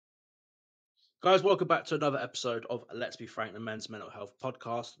Guys, welcome back to another episode of Let's Be Frank, the Men's Mental Health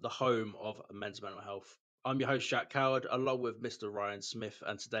Podcast, the home of men's mental health. I'm your host, Jack Coward, along with Mr. Ryan Smith,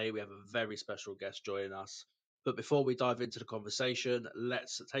 and today we have a very special guest joining us. But before we dive into the conversation,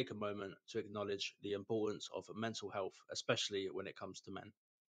 let's take a moment to acknowledge the importance of mental health, especially when it comes to men.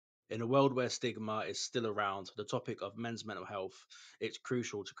 In a world where stigma is still around the topic of men's mental health, it's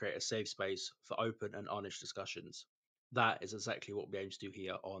crucial to create a safe space for open and honest discussions. That is exactly what we aim to do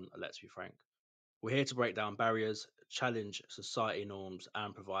here on Let's Be Frank. We're here to break down barriers, challenge society norms,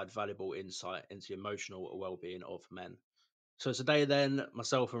 and provide valuable insight into the emotional well-being of men. So today, then,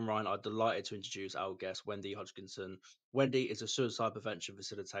 myself and Ryan are delighted to introduce our guest, Wendy Hodkingson. Wendy is a suicide prevention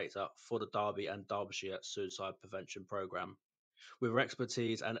facilitator for the Derby and Derbyshire Suicide Prevention Program. With her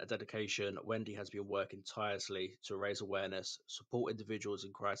expertise and dedication, Wendy has been working tirelessly to raise awareness, support individuals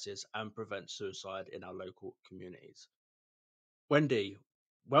in crisis, and prevent suicide in our local communities. Wendy,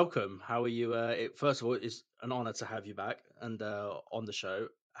 welcome. How are you? First of all, it's an honor to have you back and on the show.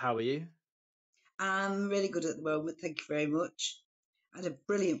 How are you? I'm really good at the moment, thank you very much. I had a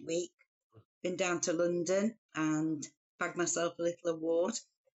brilliant week. Been down to London and bagged myself a little award.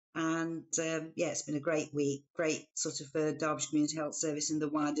 And yeah, it's been a great week. Great sort of for Derbyshire Community Health Service and the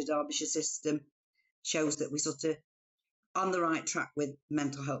wider Derbyshire system. Shows that we're sort of on the right track with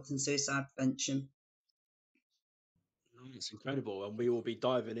mental health and suicide prevention. It's incredible, and we will be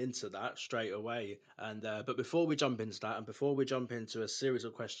diving into that straight away. And but before we jump into that, and before we jump into a series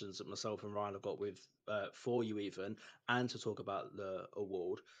of questions that myself and Ryan have got with for you, even, and to talk about the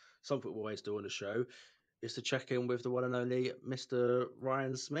award, something we always do on the show is to check in with the one and only Mr.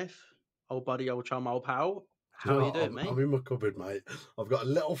 Ryan Smith, old buddy, old chum, old pal. Do you How know are you what? doing, mate? I'm in my cupboard, mate. I've got a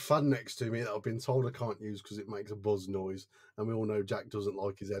little fan next to me that I've been told I can't use because it makes a buzz noise, and we all know Jack doesn't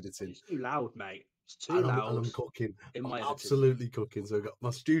like his editing. It's too loud, mate. It's too And loud. I'm cooking. In my I'm editing. absolutely cooking. So I've got my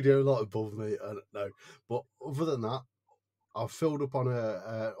studio light above me, and no. But other than that, I've filled up on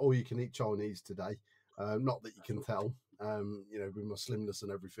a all-you-can-eat Chinese today. Not that you can tell, with my slimness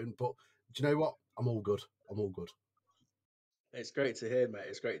and everything. But do you know what? I'm all good. I'm all good. It's great to hear, mate.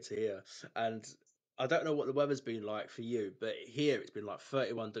 It's great to hear. And I don't know what the weather's been like for you, but here it's been like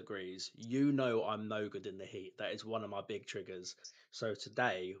 31 degrees. You know I'm no good in the heat. That is one of my big triggers. So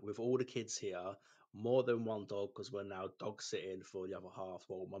today, with all the kids here, more than one dog, because we're now dog sitting for the other half,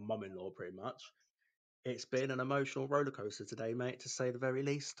 well, my mum-in-law pretty much. It's been an emotional roller coaster today, mate, to say the very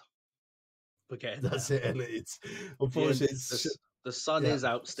least. We're getting That's there. it, and it's unfortunately The sun is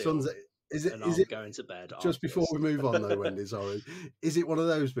out still. Is And I'm it going to bed just after before this. we move on though, Wendy? Sorry, is it one of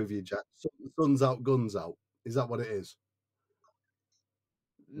those with you, Jack? Sun's out, guns out. Is that what it is?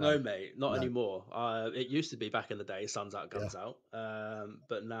 No, mate, not No. anymore. It used to be back in the day, sun's out, guns out.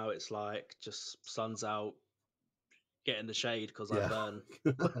 But now it's like just sun's out, get in the shade because I burn.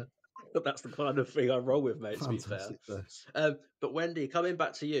 That's the kind of thing I roll with, mate. Fantastic, to be fair. But Wendy, coming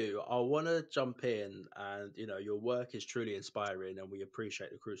back to you, I want to jump in, and your work is truly inspiring, and we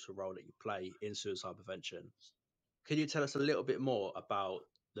appreciate the crucial role that you play in suicide prevention. Can you tell us a little bit more about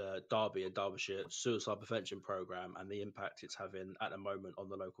the Derby and Derbyshire Suicide Prevention Program and the impact it's having at the moment on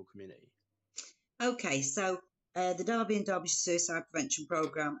the local community? Okay, so the Derby and Derbyshire Suicide Prevention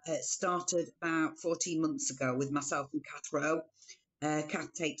Programme started about 14 months ago with myself and Kath Rowe.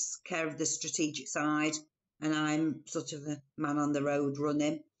 Kath takes care of the strategic side, and I'm sort of a man on the road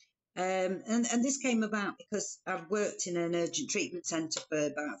running. And this came about because I've worked in an urgent treatment centre for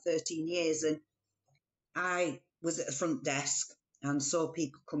about 13 years, and I was at the front desk and saw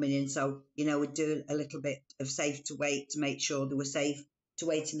people coming in. So, we'd do a little bit of safe to wait to make sure they were safe to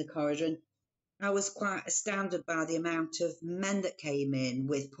wait in the corridor. And I was quite astounded by the amount of men that came in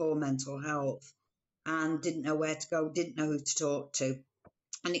with poor mental health and didn't know where to go, didn't know who to talk to.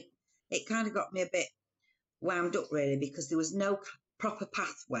 And it kind of got me a bit wound up, really, because there was no proper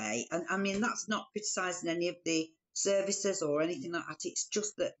pathway. And I mean, that's not criticising any of the services or anything like that. It's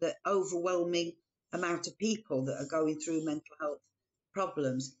just that the overwhelming amount of people that are going through mental health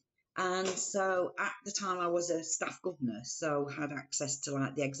problems. And so at the time I was a staff governor, so had access to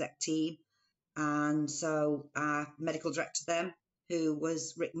like the exec team. And so our medical director then, who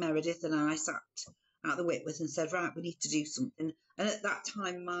was Rick Meredith, and I sat at the Whitworth and said, right, we need to do something. And at that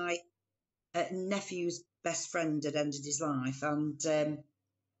time, my nephew's best friend had ended his life, and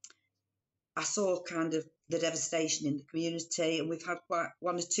I saw kind of the devastation in the community, and we've had quite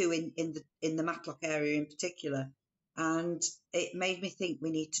one or two in the Matlock area in particular, and it made me think we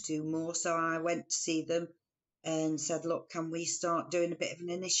need to do more. So I went to see them and said, look, can we start doing a bit of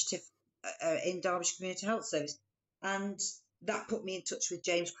an initiative in Derbyshire Community Health Service? And that put me in touch with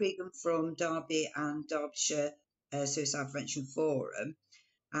James Cregan from Derby and Derbyshire Suicide Prevention Forum.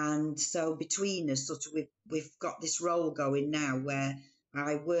 And so between us, sort of, we've got this role going now where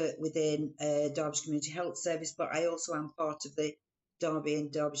I work within Derbyshire Community Health Service, but I also am part of the Derby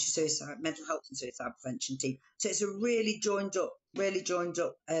and Derbyshire Mental Health and Suicide Prevention team. So it's a really joined up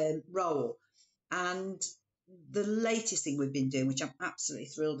role. And the latest thing we've been doing, which I'm absolutely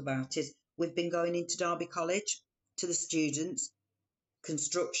thrilled about, is we've been going into Derby College to the students,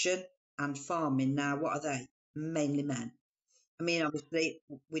 construction and farming. Now, what are they? Mainly men. I mean, obviously,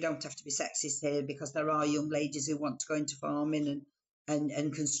 we don't have to be sexist here because there are young ladies who want to go into farming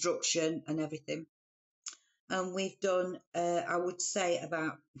and construction and everything. And we've done, I would say,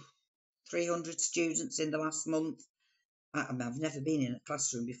 about 300 students in the last month. I've never been in a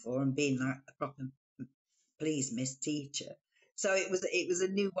classroom before and been like a proper please miss teacher. So it was a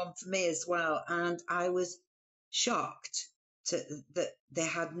new one for me as well. And I was shocked that they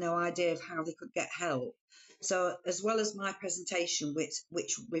had no idea of how they could get help. So as well as my presentation,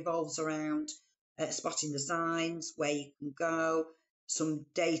 which revolves around spotting the signs, where you can go, some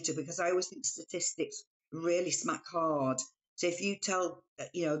data, because I always think statistics really smack hard. So if you tell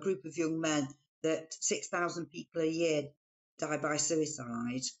a group of young men that 6,000 people a year die by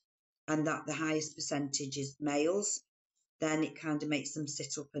suicide, and that the highest percentage is males, then it kind of makes them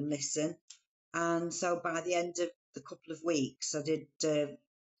sit up and listen. And so by the end of the couple of weeks, I did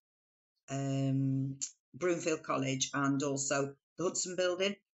Broomfield College and also the Hudson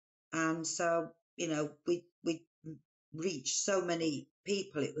Building. And so, we reached so many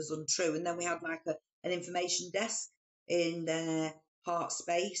people, it was untrue. And then we had like an information desk in their heart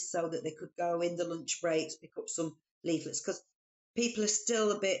space so that they could go in the lunch breaks, pick up some leaflets, because people are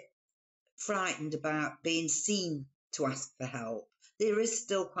still a bit frightened about being seen to ask for help. There is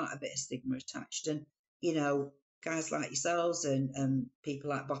still quite a bit of stigma attached, and guys like yourselves and people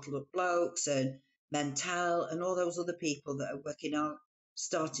like Bottled Up Blokes and Mental and all those other people that are working on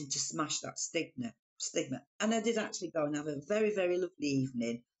starting to smash that stigma. And I did actually go and have a very, very lovely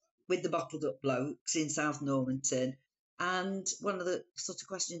evening with the Bottled Up Blokes in South Normanton. And one of the sort of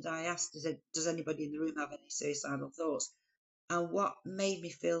questions I asked is, does anybody in the room have any suicidal thoughts? And what made me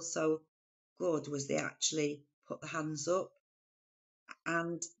feel so good was they actually put the hands up.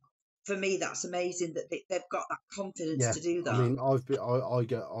 And for me, that's amazing that they've got that confidence to do that. I mean,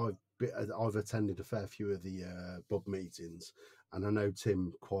 I've attended a fair few of the bub meetings, and I know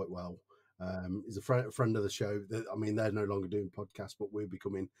Tim quite well. He's a friend of the show. I mean, they're no longer doing podcasts, but we're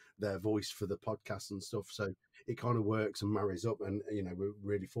becoming their voice for the podcast and stuff. So it kind of works and marries up, and we're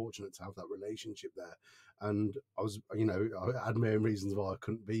really fortunate to have that relationship there. And I was, I had my own reasons why I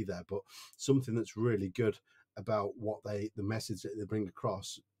couldn't be there, but something that's really good about the message that they bring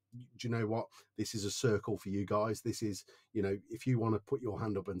across. Do you know what? This is a circle for you guys. This is, if you want to put your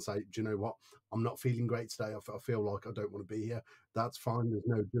hand up and say, do you know what? I'm not feeling great today. I feel like I don't want to be here. That's fine. There's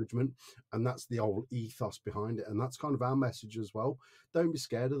no judgment. And that's the whole ethos behind it. And that's kind of our message as well. Don't be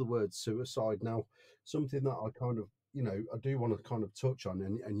scared of the word suicide. Now, something that I kind of, I do want to kind of touch on,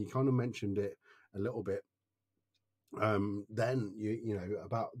 and you kind of mentioned it a little bit. Then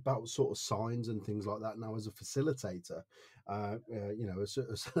about sort of signs and things like that. Now, as a facilitator, I'll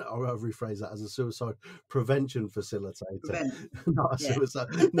rephrase that as a suicide prevention facilitator, not a suicide.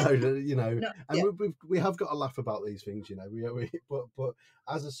 No, and we have got to laugh about these things, but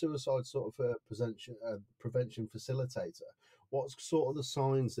as a suicide sort of prevention facilitator, what's sort of the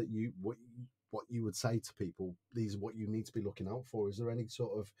signs that what you would say to people? These are what you need to be looking out for. Is there any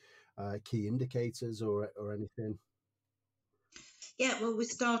sort of key indicators or anything? Yeah, well, we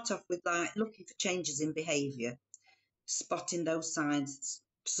start off with like looking for changes in behaviour, spotting those signs.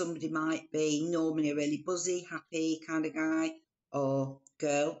 Somebody might be normally a really buzzy, happy kind of guy or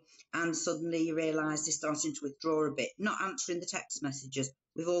girl, and suddenly you realise they're starting to withdraw a bit, not answering the text messages.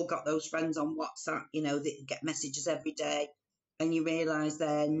 We've all got those friends on WhatsApp, that get messages every day, and you realise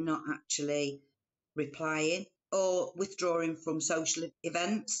they're not actually replying, or withdrawing from social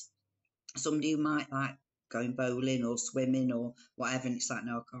events. Somebody who might like going bowling or swimming or whatever, and it's like,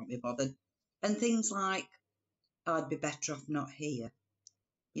 no, I can't be bothered. And things like, I'd be better off not here.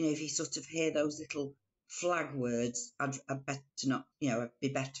 If you sort of hear those little flag words, I'd better not, it'd be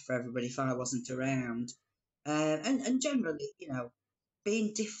better for everybody if I wasn't around. And generally,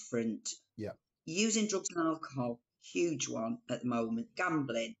 being different. Yeah. Using drugs and alcohol, huge one at the moment.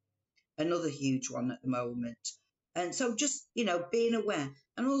 Gambling, another huge one at the moment. And so just, being aware,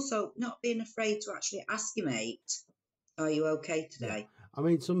 and also not being afraid to actually ask your mate, are you okay today? Yeah. I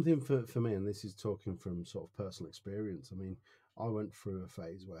mean, something for me, and this is talking from sort of personal experience. I mean, I went through a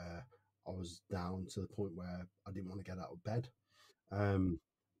phase where I was down to the point where I didn't want to get out of bed. And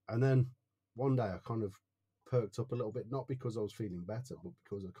then one day I kind of perked up a little bit, not because I was feeling better, but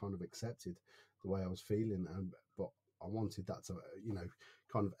because I kind of accepted the way I was feeling. But I wanted that to,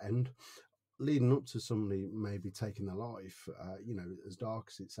 kind of end. Leading up to somebody maybe taking their life, as dark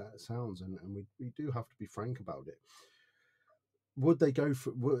as it sounds, and we do have to be frank about it. Would they go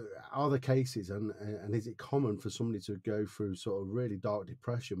for? Are there cases, and is it common for somebody to go through sort of really dark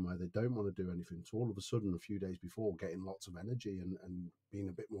depression where they don't want to do anything, to all of a sudden a few days before getting lots of energy and being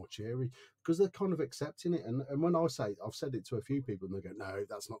a bit more cheery because they're kind of accepting it? And when I say, I've said it to a few people and they go, no,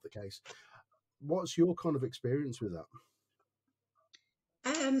 that's not the case. What's your kind of experience with that?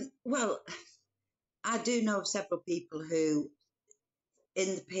 Well, I do know of several people who,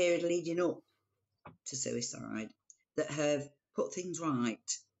 in the period leading up to suicide, that have put things right,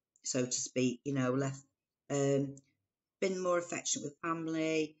 so to speak, left, been more affectionate with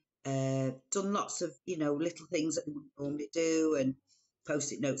family, done lots of, little things that they wouldn't normally do, and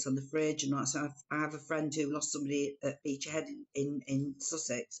post-it notes on the fridge and all that. So I have a friend who lost somebody at Beachhead in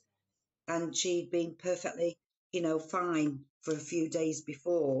Sussex, and she'd been perfectly, fine for a few days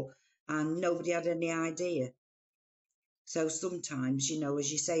before, and nobody had any idea. So sometimes,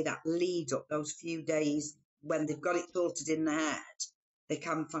 as you say, that lead up, those few days when they've got it sorted in their head, they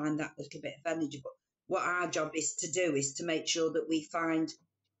can find that little bit of energy. But what our job is to do is to make sure that we find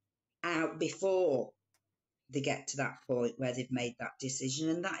out before they get to that point where they've made that decision.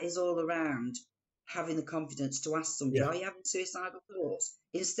 And that is all around having the confidence to ask somebody, are you having suicidal thoughts?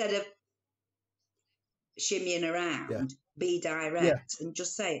 Instead of shimmying around, be direct and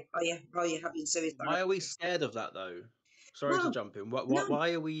just say, are you having suicide? Why are we scared of that though? Sorry to jump in.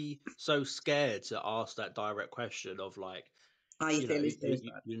 Why are we so scared to ask that direct question of like, are you feeling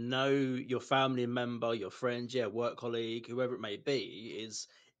suicide? Your family member, your friend, work colleague, whoever it may be, is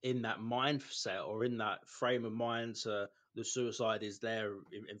in that mindset or in that frame of mind to the suicide is there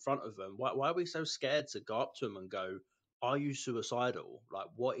in front of them. Why are we so scared to go up to them and go, are you suicidal? Like,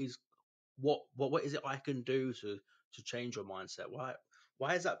 what is it I can do to change your mindset?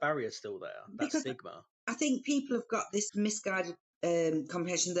 Why is that barrier still there? That Because stigma? I think people have got this misguided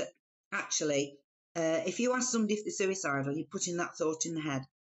comprehension that actually, if you ask somebody if they're suicidal, you're putting that thought in the head.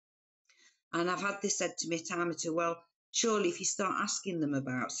 And I've had this said to me a time or two, well, surely if you start asking them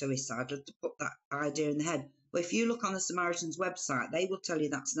about suicide, to put that idea in the head. Well, if you look on the Samaritans website, they will tell you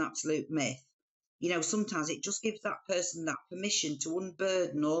that's an absolute myth. Sometimes it just gives that person that permission to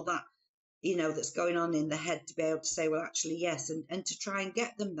unburden all that, that's going on in the head, to be able to say, well, actually, yes, and to try and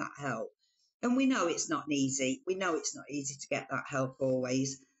get them that help. And we know it's not easy. We know it's not easy to get that help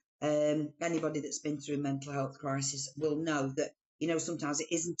always. Anybody that's been through a mental health crisis will know that, sometimes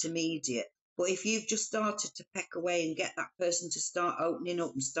it isn't immediate. But if you've just started to peck away and get that person to start opening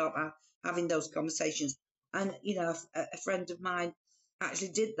up and start having those conversations. And, a friend of mine actually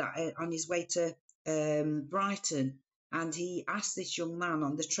did that on his way to Brighton. And he asked this young man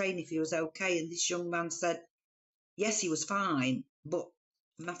on the train if he was okay. And this young man said, yes, he was fine. But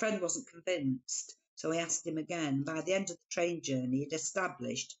my friend wasn't convinced. So he asked him again. By the end of the train journey, he'd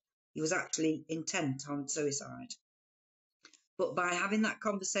established he was actually intent on suicide. But by having that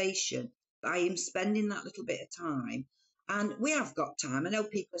conversation, by him spending that little bit of time, and we have got time. I know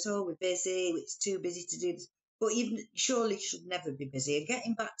people say, oh, we're busy, it's too busy to do this. But you surely should never be busy. And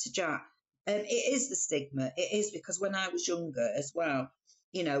getting back to Jack, it is the stigma. It is because when I was younger as well,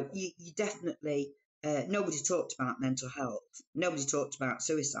 you definitely, nobody talked about mental health. Nobody talked about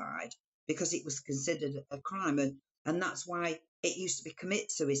suicide because it was considered a crime. And that's why it used to be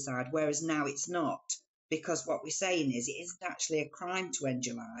commit suicide, whereas now it's not. Because what we're saying is it isn't actually a crime to end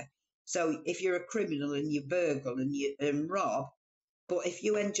your life. So if you're a criminal and you burgle and you rob, but if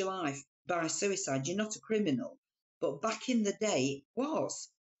you end your life by suicide, you're not a criminal. But back in the day, it was.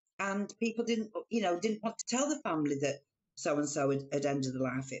 And people didn't want to tell the family that so-and-so had ended their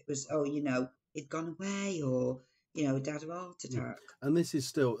life. It was, he'd gone away, or, he'd had a heart attack. And this is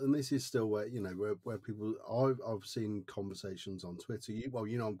still where, where people, I've seen conversations on Twitter.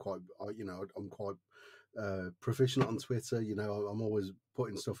 I'm quite proficient on Twitter. I'm always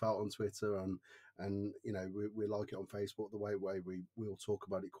putting stuff out on Twitter, and we like it on Facebook, the way we'll talk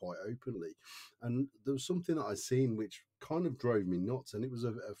about it quite openly. And there was something that I seen which kind of drove me nuts, and it was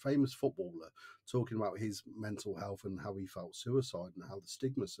a famous footballer talking about his mental health and how he felt suicide and how the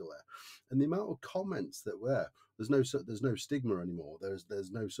stigma's still there, and the amount of comments that were, there's no stigma anymore,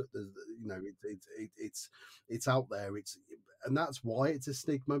 it's out there, and that's why it's a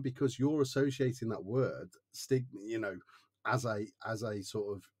stigma, because you're associating that word stigma, as a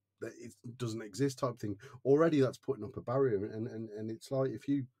sort of, that it doesn't exist type thing already. That's putting up a barrier, and it's like, if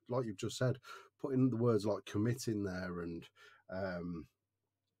you, like you've just said, putting the words like commit in there, and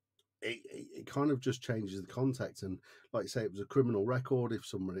it kind of just changes the context. And like you say, it was a criminal record. If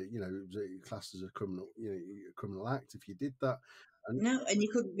somebody, you know, it was classed as a criminal, you know, a criminal act if you did that. No, and you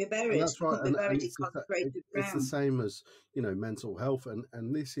couldn't be And buried. that's You right. couldn't be And buried in consecrated it's the ground. same as, you know, mental health.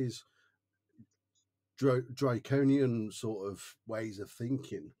 And this is draconian sort of ways of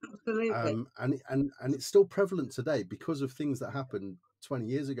thinking. Absolutely. And it's still prevalent today because of things that happened 20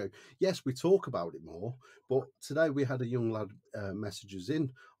 years ago. Yes, we talk about it more, but today we had a young lad message us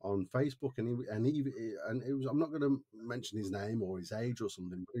in on Facebook, and it was, I'm not going to mention his name or his age or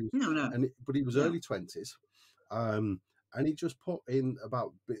something, but he was No. early 20s. And he just put in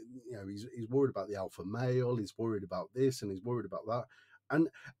about, you know, he's worried about the alpha male, he's worried about this, and he's worried about that.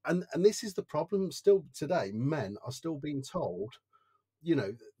 And this is the problem still today. Men are still being told, you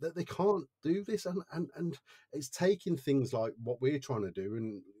know, that they can't do this, and it's taking things like what we're trying to do.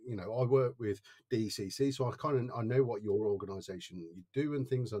 And you know, I work with DCC, so I know what your organization you do and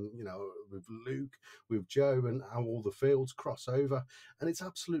things, and you know, with Luke, with Joe, and how all the fields cross over, and it's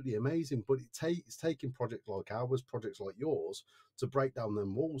absolutely amazing. But it's taking projects like ours, projects like yours, to break down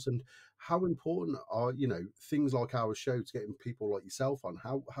them walls. And how important are, you know, things like our show to getting people like yourself on?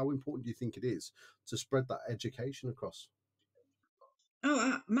 How important do you think it is to spread that education across?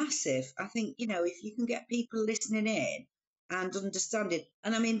 Oh, massive. I think, you know, if you can get people listening in and understanding.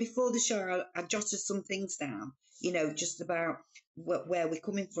 And I mean, before the show, I jotted some things down, you know, just about where we're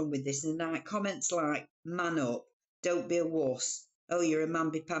coming from with this. And like comments like, man up, don't be a wuss. Oh, you're a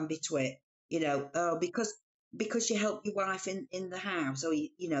mamby-pamby twit. You know, oh, because you help your wife in the house, or,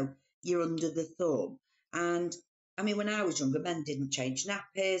 you know, you're under the thumb. And I mean, when I was younger, men didn't change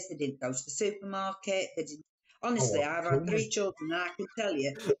nappies, they didn't go to the supermarket, they didn't. Oh, Honestly, well, I've kill had me. 3 children, and I can tell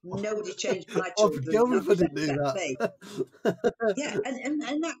you, nobody changed my I'd children's kill me if I nappies didn't do except me. that. Yeah,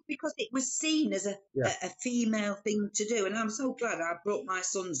 and that's because it was seen as Yeah. a female thing to do. And I'm so glad I brought my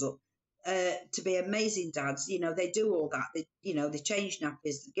sons up to be amazing dads. You know, they do all that. They, you know, they change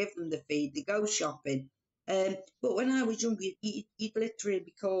nappies, they give them the feed, they go shopping. But when I was younger, you'd literally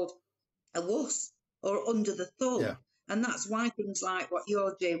be called a wuss or under the Yeah. thumb. And that's why things like what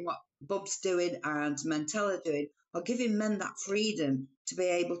you're doing, what Bob's doing, and Mentella doing are giving men that freedom to be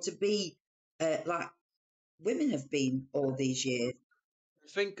able to be like women have been all these years.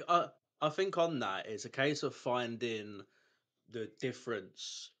 I think on that it's a case of finding the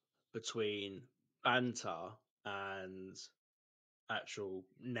difference between banter and actual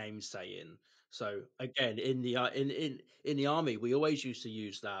name saying. So again, in the army, we always used to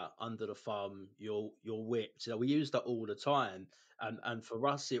use that under the thumb. You're whipped. You know, we use that all the time, and for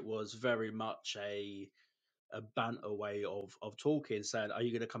us, it was very much a banter way of talking, saying, "Are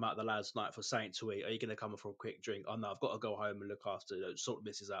you going to come out the lads' night for something to eat? Are you going to come for a quick drink? Oh no, I've got to go home and look after sort the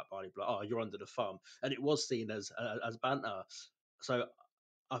missus out, blah blah. Oh, you're under the thumb," and it was seen as banter. So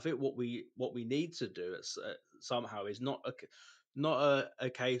I think what we need to do somehow is not a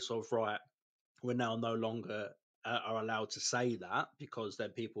case of right, we're now no longer are allowed to say that, because then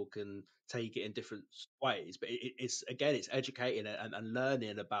people can take it in different ways. But it's again, it's educating and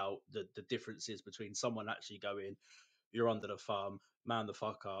learning about the differences between someone actually going, you're under the thumb, man the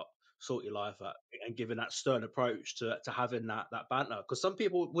fuck up, sort your life out, and giving that stern approach to having that banter. Because some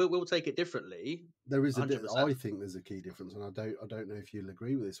people will take it differently. There is 100%. I think there's a key difference, and I don't know if you'll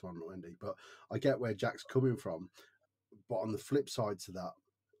agree with this one, Wendy, but I get where Jack's coming from. But on the flip side to that,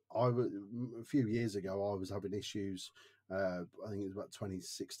 a few years ago, I was having issues. I think it was about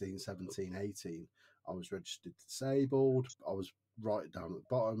 2016, 17, 18. I was registered disabled. I was right down at the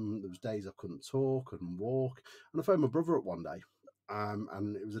bottom. There was days I couldn't talk, couldn't walk. And I phoned my brother up one day.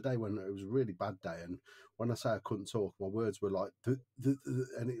 And it was a day when it was a really bad day. And when I say I couldn't talk, my words were like,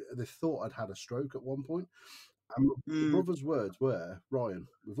 and they thought I'd had a stroke at one point. And my Mm, brother's words were, Ryan,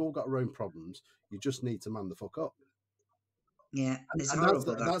 we've all got our own problems. You just need to man the fuck up. yeah, it's And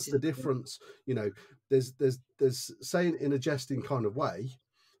horrible that, that's the isn't it? difference. You know, there's saying in a jesting kind of way,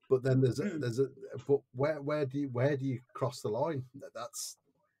 but then Mm. but where do you cross the line? That's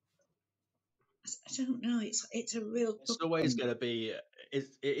I don't know. It's a real It's tough always one. going to be it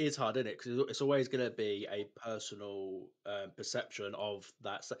is hard, isn't it? Because it's always going to be a personal perception of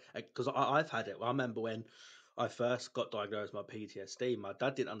that. Because I've had it. I remember when I first got diagnosed with my PTSD, my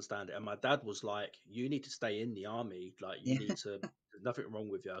dad didn't understand it, and my dad was like, "You need to stay in the army. Like, you Yeah, need to. There's nothing wrong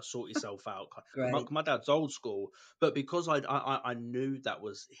with you. Sort yourself out." Because great. my dad's old school, but because I knew that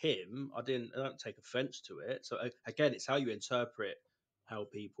was him, I don't take offense to it. So again, it's how you interpret how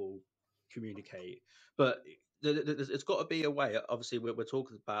people communicate. But it's got to be a way. Obviously, we're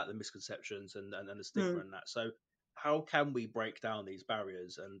talking about the misconceptions and the stigma Mm. and that. So, how can we break down these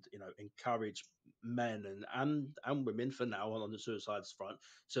barriers and encourage? men and women for now on the suicides front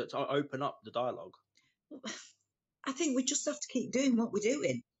to open up the dialogue? I think we just have to keep doing what we're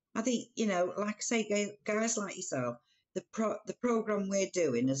doing. I think, like I say, guys like yourself, the program we're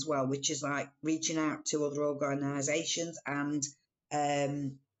doing as well, which is like reaching out to other organisations and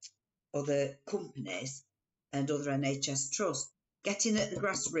other companies and other NHS trusts, getting at the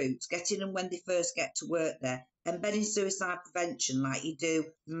grassroots, getting them when they first get to work there, embedding suicide prevention like you do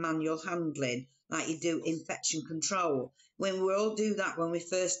manual handling, like you do infection control. When we all do that when we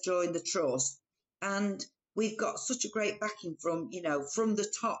first join the trust, and we've got such a great backing from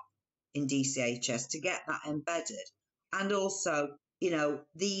the top in DCHS to get that embedded. And also,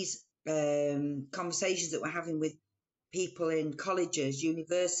 these conversations that we're having with people in colleges,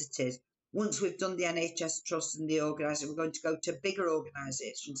 universities. Once we've done the NHS Trust and the organisation, we're going to go to bigger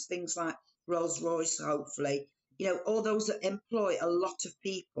organisations, things like Rolls-Royce, hopefully, all those that employ a lot of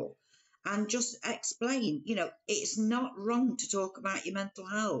people, and just explain, it's not wrong to talk about your mental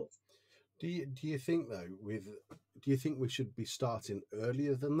health. Do you think though, do you think we should be starting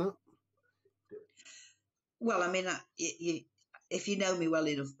earlier than that? Well, I mean, if you know me well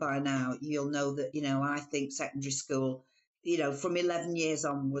enough by now, you'll know that, I think secondary school, from 11 years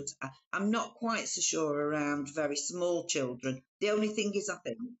onwards, I'm not quite so sure around very small children. The only thing is, I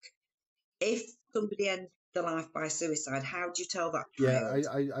think, if somebody ends their life by suicide, how do you tell that child?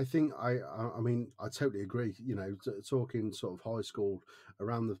 Yeah, I think I mean, I totally agree. Talking sort of high school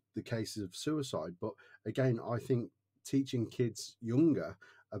around the cases of suicide, but again, I think teaching kids younger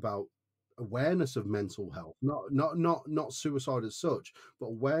about awareness of mental health, not suicide as such, but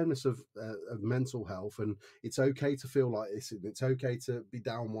awareness of mental health, and it's okay to feel like this, and it's okay to be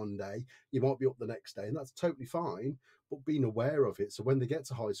down one day, you might be up the next day, and that's totally fine, but being aware of it, so when they get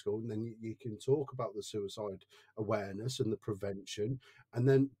to high school, and then you can talk about the suicide awareness and the prevention, and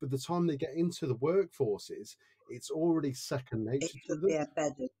then by the time they get into the workforces, it's already second nature to them. Be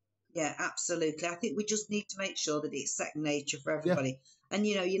embedded. Yeah, absolutely. I think we just need to make sure that it's second nature for everybody. Yeah. And,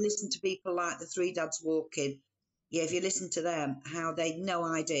 you listen to people like the Three Dads Walking. Yeah, if you listen to them, how they no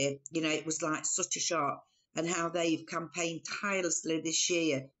idea, it was like such a shock, and how they've campaigned tirelessly this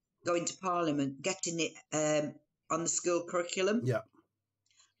year, going to Parliament, getting it on the school curriculum. Yeah.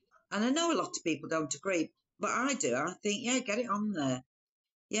 And I know a lot of people don't agree, but I do. I think, yeah, get it on there.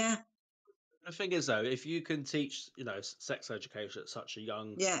 Yeah. The thing is, though, if you can teach, sex education at such a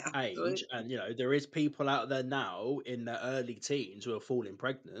young age, and there is people out there now in their early teens who are falling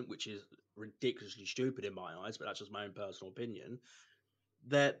pregnant, which is ridiculously stupid in my eyes, but that's just my own personal opinion.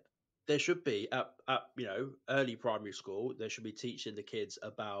 That there should be at early primary school, there should be teaching the kids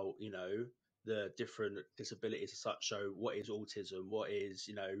about the different disabilities as such. So what is autism? What is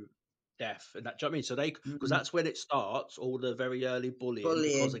deaf, and that, do you know what I mean? So because that's when it starts, all the very early bullying,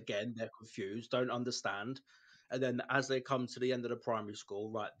 because again they're confused, don't understand, and then as they come to the end of the primary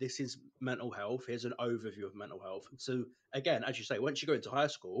school, right, this is mental health, here's an overview of mental health. So again, as you say, once you go into high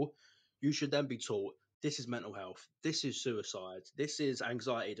school, you should then be taught this is mental health, this is suicide, this is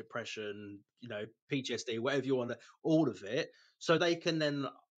anxiety, depression, PTSD, whatever you want, all of it, so they can then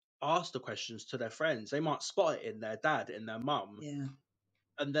ask the questions to their friends. They might spot it in their dad, in their mum. Yeah.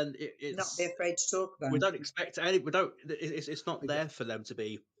 And then it's not be afraid to talk about. We don't expect any. We don't. It's not there for them to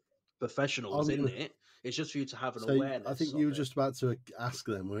be professionals in it. It's just for you to have an awareness. I think you were just about to ask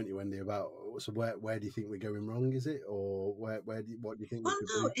them, weren't you, Wendy? About where do you think we're going wrong? Is it, or what do you think? Well,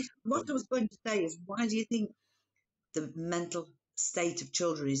 no. What I was going to say is, why do you think the mental state of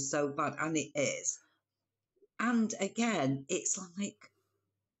children is so bad? And it is. And again, it's like,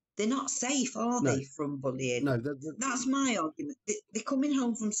 they're not safe, are they, from bullying? No, that's my argument. They're coming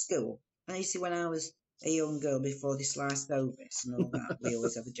home from school. And you see, when I was a young girl, before they sliced Ovis and all that, we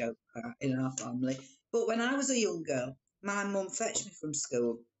always have a joke about in our family. But when I was a young girl, my mum fetched me from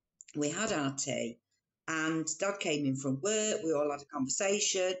school. We had our tea, and Dad came in from work. We all had a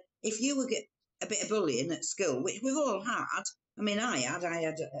conversation. If you would get a bit of bullying at school, which we've all had, I mean, I had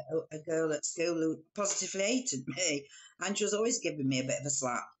a girl at school who positively hated me, and she was always giving me a bit of a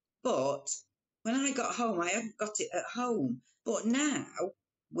slap. But when I got home, I hadn't got it at home. But now,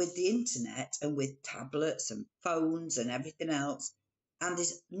 with the internet and with tablets and phones and everything else, and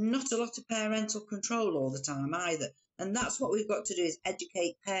there's not a lot of parental control all the time either. And that's what we've got to do, is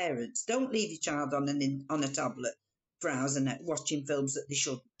educate parents. Don't leave your child on a tablet, browsing it, watching films that they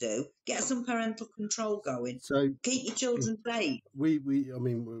shouldn't do. Get some parental control going. So keep your children safe.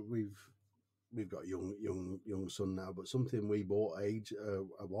 We've got a young son now, but something we bought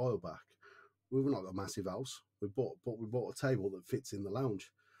a while back. We've not got a massive house. We bought a table that fits in the lounge.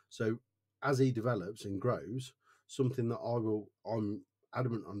 So as he develops and grows, something that I'm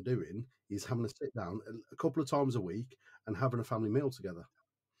adamant on doing is having a sit down a couple of times a week and having a family meal together.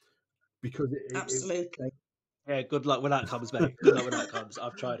 Because Absolutely. Yeah, good luck when that comes, mate. Good luck when that comes.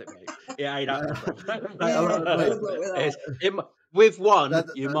 I've tried it, mate. It ain't happening, bro. Good luck with that. With one,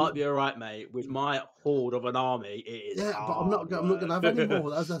 you might be all right, mate. With my horde of an army, it is but I'm not going to have any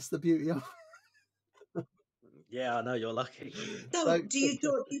more. That's the beauty of it. Yeah, I know, you're lucky. So, do you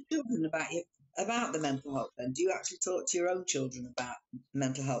talk to your children about the mental health then? Do you actually talk to your own children about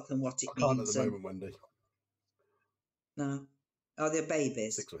mental health and what it means? I can't at the moment, Wendy. No. Are they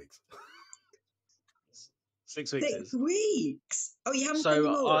babies? 6 weeks. 6 weeks. 6 weeks. Oh, you haven't done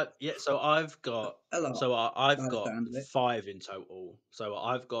them all? So I've got a lot. So I've by the got sound of it. 5 in total. So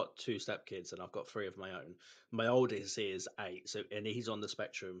I've got 2 stepkids and I've got 3 of my own. My oldest is 8, so and he's on the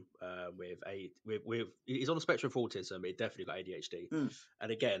spectrum he's on the spectrum for autism. But he definitely got ADHD.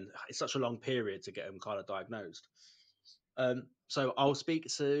 And again, it's such a long period to get him kind of diagnosed. So I'll speak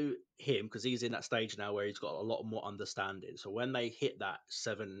to him because he's in that stage now where he's got a lot more understanding. So when they hit that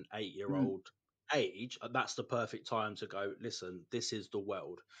 7, 8-year-old age, that's the perfect time to go, listen, this is the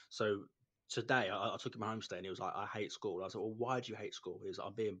world. So today I took him home today and he was like, I hate school. I was like, well, why do you hate school? He was like,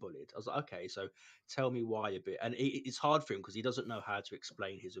 I'm being bullied. I was like, okay, so tell me why you're and it's hard for him because he doesn't know how to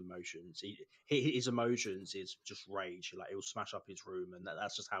explain his emotions. His emotions is just rage. Like he'll smash up his room and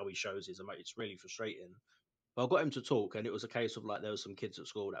that's just how he shows his emotions. It's really frustrating. But I got him to talk, and it was a case of like there was some kids at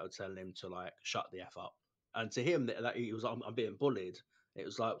school that were telling him to like shut the F up. And to him, that he was, I'm being bullied. It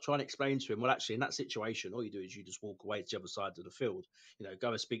was like trying to explain to him, well, actually, in that situation, all you do is you just walk away to the other side of the field. Go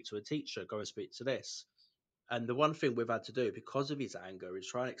and speak to a teacher, go and speak to this. And the one thing we've had to do because of his anger is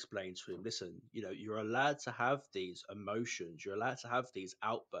try and explain to him, listen, you're allowed to have these emotions, you're allowed to have these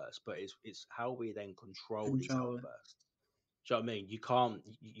outbursts, but it's how we then control these outbursts. Do you know what I mean? You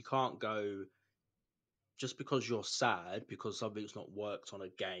can't go just because you're sad because something's not worked on a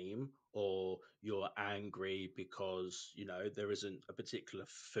game, or you're angry because there isn't a particular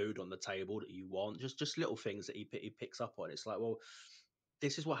food on the table that you want, just little things that he picks up on. It's like, well,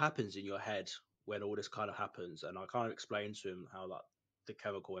 this is what happens in your head when all this kind of happens, and I kind of explain to him how like the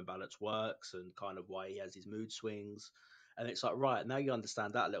chemical imbalance works and kind of why he has his mood swings. And it's like, right, now you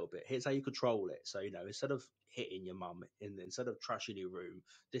understand that a little bit. Here's how you control it. So, instead of hitting your mum, instead of trashing your room,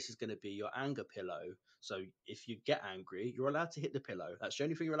 this is going to be your anger pillow. So if you get angry, you're allowed to hit the pillow. That's the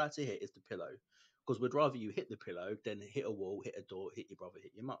only thing you're allowed to hit is the pillow. Because we'd rather you hit the pillow than hit a wall, hit a door, hit your brother,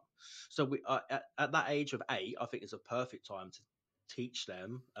 hit your mum. So we at that age of 8, I think it's a perfect time to teach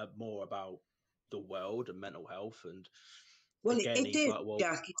them more about the world and mental health. And well, again, it is, like, well,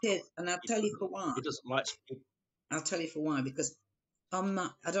 Jack, it is, and I'll tell you for why. It doesn't like. I'll tell you for why, because I don't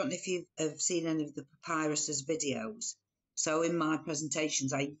know if you have seen any of the Papyrus's videos. So in my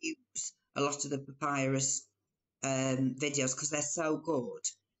presentations, I use a lot of the Papyrus videos because they're so good.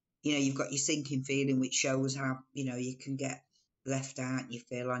 You've got your sinking feeling, which shows how, you can get left out and you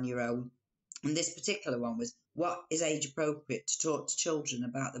feel on your own. And this particular one was, what is age appropriate to talk to children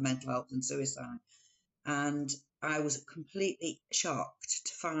about the mental health and suicide? And I was completely shocked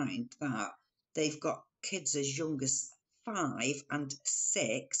to find that they've got kids as young as 5 and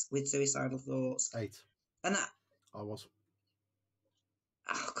 6 with suicidal thoughts. 8. And that, I was.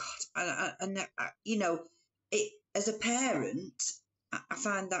 Oh God! And it, as a parent, I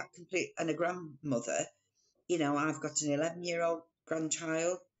find that complete. And a grandmother, I've got an 11-year-old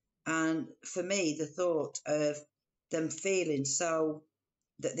grandchild, and for me, the thought of them feeling so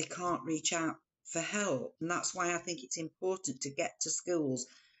that they can't reach out for help, and that's why I think it's important to get to schools.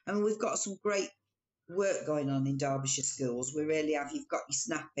 I mean, we've got some great work going on in Derbyshire schools. We really have. You've got your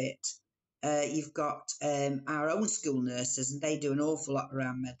Snap It. You've got our own school nurses, and they do an awful lot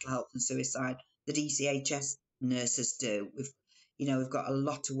around mental health and suicide. The DCHS nurses do. We've got a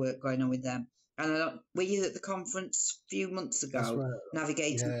lot of work going on with them. And were you at the conference a few months ago? That's right.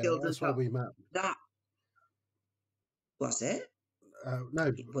 Navigating Children's That's where we met. That was it. No,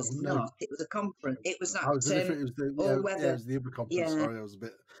 it was not. It was a conference. It was that. It was the it was the other conference. Yeah. Sorry, I was a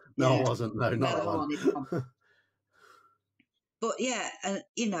bit. No, I wasn't. No, not one. But yeah, and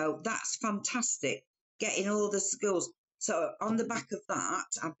that's fantastic. Getting all the schools. So on the back of that,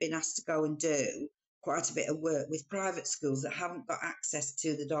 I've been asked to go and do quite a bit of work with private schools that haven't got access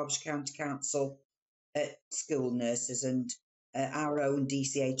to the Derbyshire County Council school nurses and our own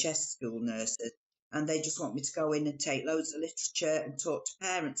DCHS school nurses. And they just want me to go in and take loads of literature and talk to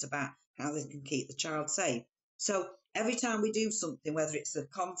parents about how they can keep the child safe. So every time we do something, whether it's a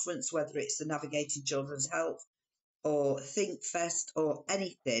conference, whether it's the Navigating Children's Health or Think Fest or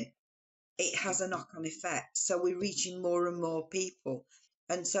anything, it has a knock-on effect. So we're reaching more and more people.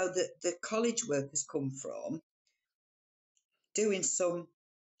 And so the college work has come from doing some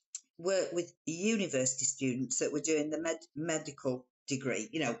work with university students that were doing the medical degree,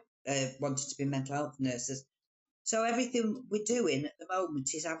 wanting to be mental health nurses. So everything we're doing at the moment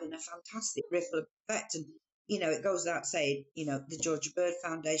is having a fantastic ripple effect. And, it goes without saying, the Georgia Bird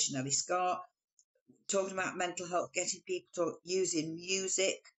Foundation, Ellie Scott, talking about mental health, getting people using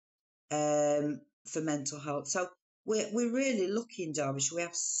music for mental health. So we're really lucky in Derbyshire. We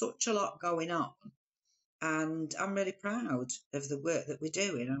have such a lot going on. And I'm really proud of the work that we're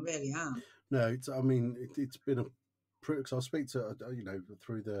doing. I really am. No, it's been a because I speak to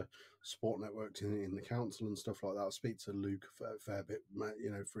through the sport networks in the council and stuff like that. I speak to Luke a fair bit,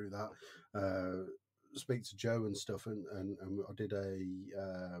 through that. Speak to Joe and stuff, and I did a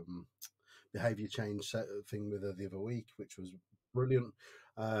behaviour change thing with her the other week, which was brilliant.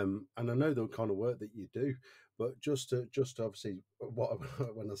 And I know the kind of work that you do, but just obviously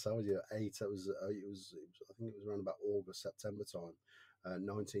when I saw you at 8, it was I think it was around about August, September time,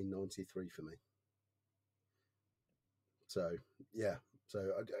 1993 for me. So yeah,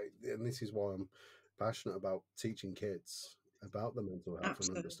 and this is why I'm passionate about teaching kids about the mental health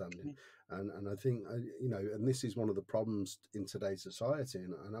and understanding. And I think and this is one of the problems in today's society.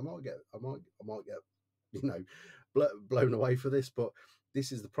 And I might get blown away for this, but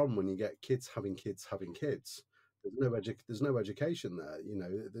this is the problem when you get kids having kids. There's no education there.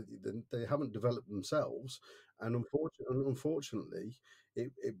 They haven't developed themselves, and unfortunately,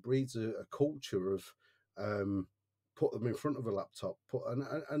 it breeds a culture of put them in front of a laptop,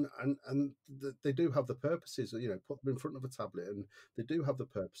 and they do have the purposes. Put them in front of a tablet, and they do have the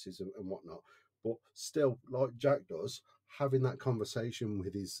purposes and whatnot. But still, like Jack does, having that conversation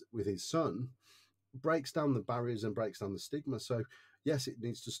with his son breaks down the barriers and breaks down the stigma. So yes, it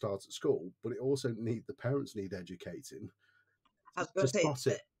needs to start at school, but the parents need educating. I was going to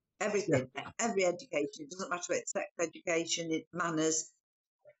say everything, every education. It doesn't matter whether it's sex education, manners,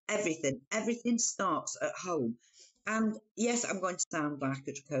 everything starts at home. And yes, I'm going to sound like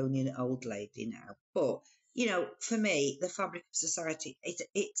a draconian old lady now, but for me, the fabric of society,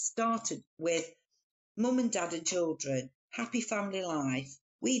 it started with mum and dad and children, happy family life.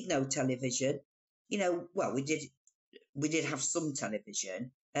 We'd no television, well, we did have some television,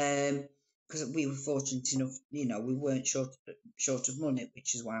 because we were fortunate enough, we weren't short of money,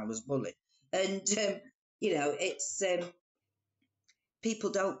 which is why I was bullied. And it's people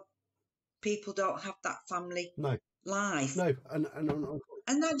don't have that family life. No, and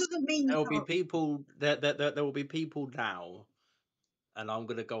that doesn't mean there will be people there will be people now, and I'm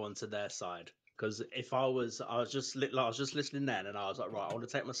going to go onto their side, because if I was just listening then, and I was like, right, I want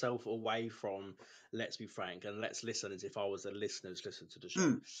to take myself away from Let's Be Frank and let's listen as if I was a listener who's listening to the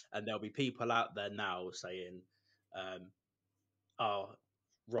show. And there'll be people out there now saying, oh,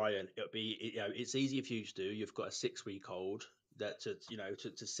 Ryan, it's easy if you do. You've got a 6-week-old that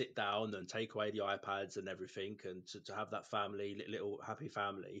to sit down and take away the iPads and everything, and to have that little happy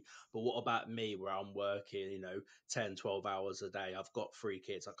family. But what about me, where I'm working 10 12 hours a day? I've got 3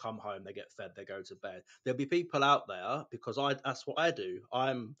 kids. I come home, they get fed, they go to bed. There'll be people out there, because that's what I do.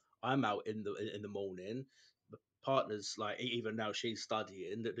 I'm out in the morning. The partner's like, even now she's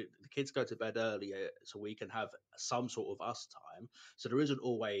studying, the kids go to bed earlier so we can have some sort of us time. So there isn't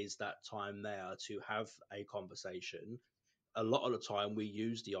always that time there to have a conversation. A lot of the time we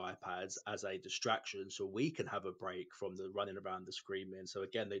use the iPads as a distraction so we can have a break from the running around, the screaming. So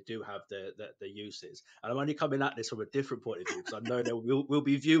again, they do have the uses. And I'm only coming at this from a different point of view, because I know there will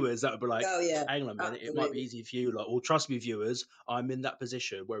be viewers that will be like, oh, yeah, hang on a minute, absolutely. It might be easy for you. Like, well, trust me, viewers, I'm in that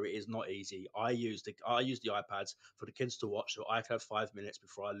position where it is not easy. I use the iPads for the kids to watch, so I can have 5 minutes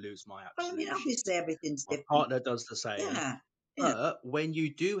before I lose my absolute obviously everything's different. My partner does the same. Yeah. But when you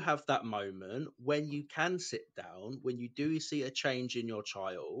do have that moment, when you can sit down, when you do see a change in your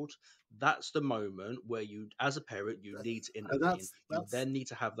child, that's the moment where you, as a parent, you need to intervene. You then need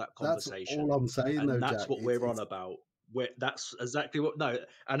to have that conversation. That's all I'm saying, and though, that's Jack. what we're on about. That's exactly what. No,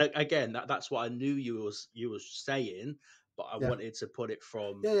 and again, that's what I knew you was saying, but I wanted to put it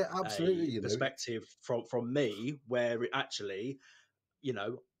from absolutely, a perspective from me, where it actually,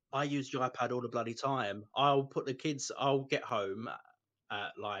 I use your iPad all the bloody time. I'll get home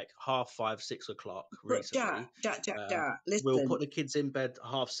at like 5:30, 6 o'clock recently. Jack, listen. We'll put the kids in bed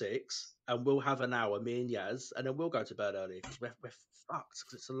 6:30, and we'll have an hour, me and Yaz, and then we'll go to bed early, because we're fucked,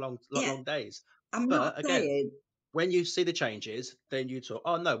 because it's a long days. But again, when you see the changes, then you talk,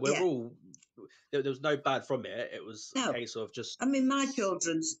 oh no, we're all, there was no bad from it. It was a case of just, I mean, my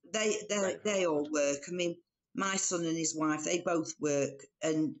children's, they all work. I mean, my son and his wife, they both work,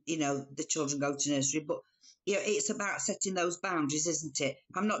 and the children go to nursery, but Yeah, it's about setting those boundaries, isn't it?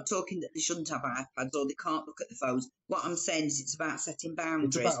 I'm not talking that they shouldn't have iPads or they can't look at the phones. What I'm saying is it's about setting It's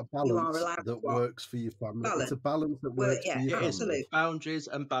boundaries. about a You are balance allowed that what? works for your family. It's Balance. a balance that Well, works for yeah, your It is family. absolutely. boundaries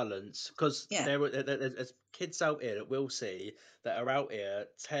and balance, because Yeah. there's kids out here that we'll see that are out here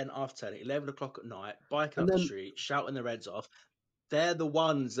 10 after 10, 11 o'clock at night, biking And up the then, street, shouting their heads off. They're the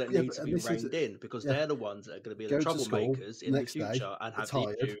ones that yeah, need but to and be this is, reined in, because yeah, they're the ones that are going to be the go to school troublemakers in the next day, future and they're have the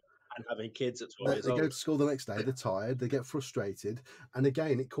issue tired. and having kids at 12 years They go old. to school the next day, they're tired, they get frustrated, and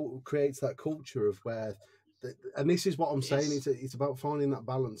again, it creates that culture of where, and this is what I'm saying. It's about finding that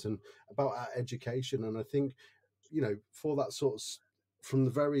balance and about our education. And I think, you know, for that sort of, from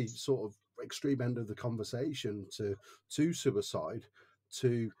the very sort of extreme end of the conversation to suicide,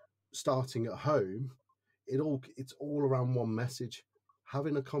 to starting at home, it's all around one message: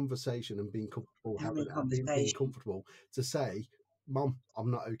 having a conversation and being comfortable, Having a being conversation. comfortable to say, Mum, I'm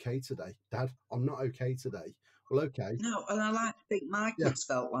not okay today. Dad, I'm not okay today. Well, okay. No, and I like to think my Yeah. kids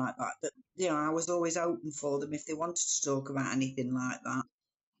felt like that. That, you know, I was always open for them if they wanted to talk about anything like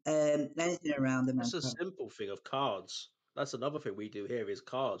that. Anything around the That's mental a health. simple thing of cards. That's another thing we do here is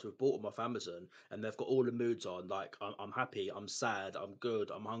cards. We've bought them off Amazon and they've got all the moods on. Like I'm happy, I'm sad, I'm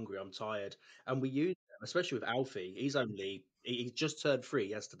good, I'm hungry, I'm tired. And we use them, especially with Alfie. He just turned 3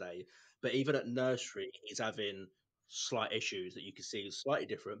 yesterday, but even at nursery, he's having slight issues that you can see is slightly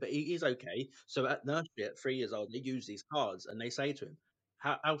different, but he's okay. So at nursery at 3 years old, they use these cards and they say to him,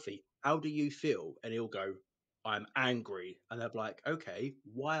 Alfie, how do you feel? And he'll go, I'm angry. And they're like, okay,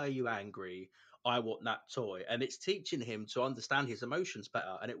 why are you angry? I want that toy. And it's teaching him to understand his emotions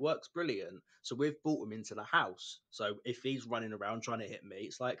better. And it works brilliant. So we've brought him into the house. So if he's running around trying to hit me,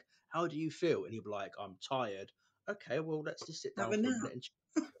 it's like, how do you feel? And he'll be like, I'm tired. Okay, well, let's just sit Have down a for a nap. minute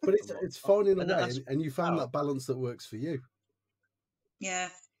and But and it's whatnot. finding a And way, that's and you found wow. that balance that works for you. Yeah.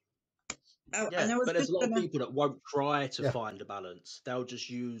 Oh, Yeah, and I was but there's a just lot of gonna. people that won't try to Yeah. find a balance. They'll just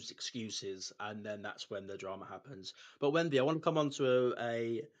use excuses, and then that's when the drama happens. But Wendy, I want to come on to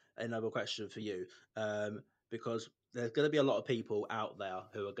another question for you, because there's going to be a lot of people out there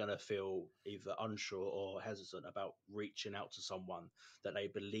who are going to feel either unsure or hesitant about reaching out to someone that they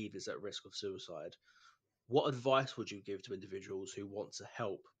believe is at risk of suicide. What advice would you give to individuals who want to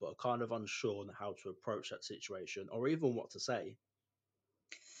help but are kind of unsure on how to approach that situation, or even what to say?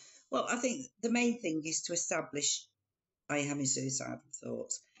 Well, I think the main thing is to establish I am having suicidal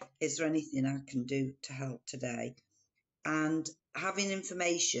thoughts. Is there anything I can do to help today? And having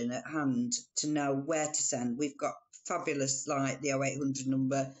information at hand to know where to send. We've got fabulous, like the 0800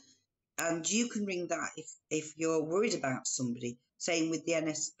 number, and you can ring that if you're worried about somebody. Same with the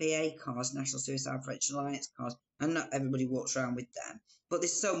NSPA cards, National Suicide Prevention Alliance cards, and not everybody walks around with them, but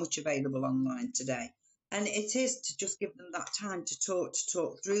there's so much available online today. And it is to just give them that time to talk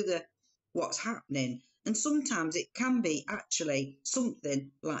through what's happening. And sometimes it can be actually something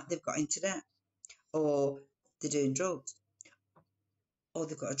like they've got into debt, or they're doing drugs, or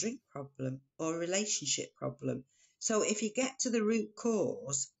they've got a drink problem, or a relationship problem. So if you get to the root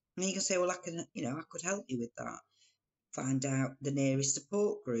cause, and you can say, well, I could help you with that. Find out the nearest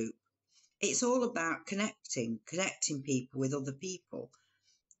support group. It's all about connecting people with other people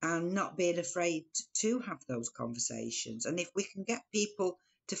and not being afraid to have those conversations. And if we can get people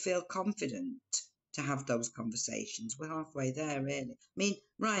to feel confident to have those conversations, we're halfway there, really. I mean,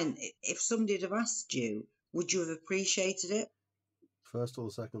 Ryan, if somebody had have asked you, would you have appreciated it? First or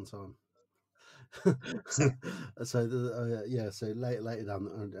the second time? Second. So so later down,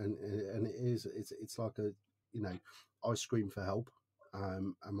 and it's like a, you know, I screamed for help,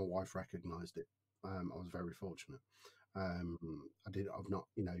 and my wife recognised it. I was very fortunate. I've not,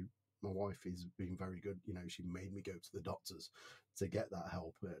 you know, my wife is being very good. You know, she made me go to the doctors to get that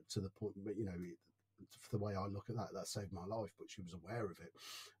help, to the point, but you know, the way I look at that saved my life. But she was aware of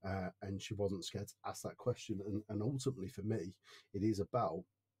it, and she wasn't scared to ask that question. And ultimately, for me, it is about,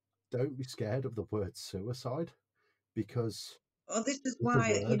 don't be scared of the word suicide, because Well, this is it's a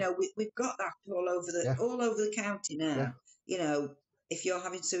why, word. we've got that all over the county now. Yeah. You know, if you're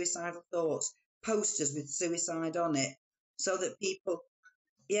having suicidal thoughts, posters with suicide on it, so that people,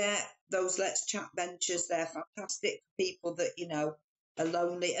 those let's chat benches, they're fantastic for people that, are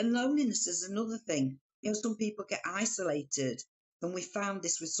lonely. And loneliness is another thing. Some people get isolated, and we found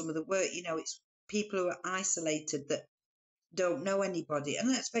this with some of the work. It's people who are isolated that don't know anybody. And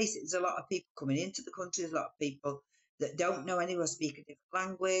let's face it, there's a lot of people coming into the country, there's a lot of people that don't know anyone, speak a different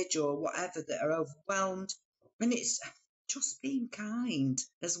language or whatever, that are overwhelmed. And it's just being kind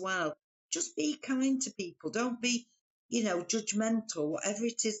as well. Just be kind to people. Don't be, judgmental, whatever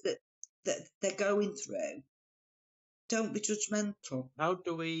it is that they're going through. Don't be judgmental. How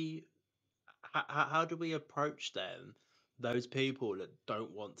do we how do we approach them, those people that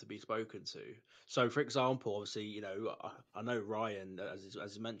don't want to be spoken to? So, for example, obviously, I know Ryan,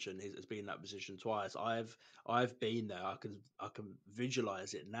 as you mentioned, has been in that position twice. I've been there. I can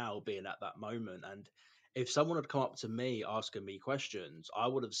visualize it now, being at that moment. And if someone had come up to me asking me questions, I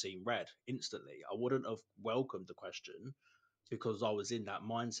would have seen red instantly. I wouldn't have welcomed the question because I was in that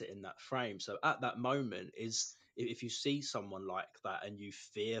mindset, in that frame. So at that moment, if you see someone like that and you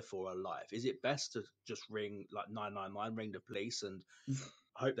fear for a life, is it best to just ring like 999, ring the police, and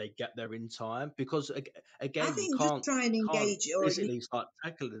hope they get there in time? Because I again, you think just can't try and you can't engage, or you. physically start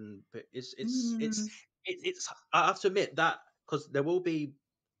tackling. But Mm, it's I have to admit that, because there will be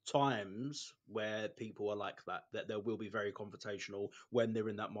times where people are like that there will be very confrontational when they're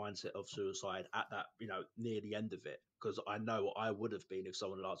in that mindset of suicide at that, near the end of it, because I know what I would have been if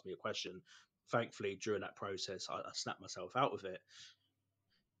someone had asked me a question. Thankfully, during that process, I snapped myself out of it.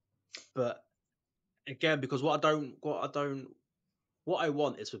 But again, because what I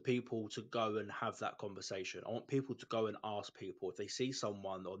want is for people to go and have that conversation. I want people to go and ask people if they see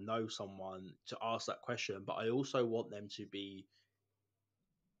someone or know someone, to ask that question. But I also want them to be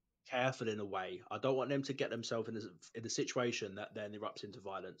careful in a way. I don't want them to get themselves in a situation that then erupts into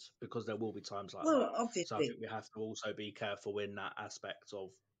violence, because there will be times like well, that. So I obviously, think we have to also be careful in that aspect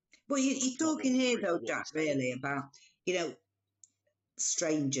of but you're not what talking we here sorry, though, but what we Jack, say. really about you know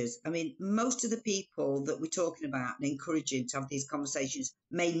strangers. I mean, most of the people that we're talking about and encouraging to have these conversations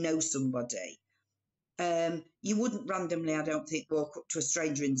may know somebody. You wouldn't randomly, I don't think, walk up to a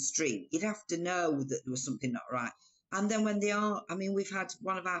stranger in the street. You'd have to know that there was something not right. And then when they are, I mean, we've had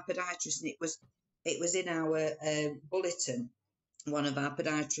one of our podiatrists, and it was in our bulletin. One of our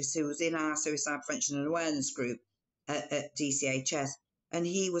podiatrists who was in our suicide prevention and awareness group at DCHS, and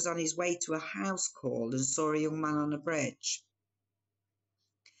he was on his way to a house call and saw a young man on a bridge.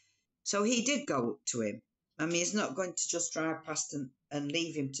 So he did go up to him. I mean, he's not going to just drive past and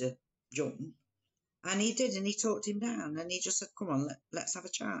leave him to jump. And he did, and he talked him down, and he just said, come on, let's have a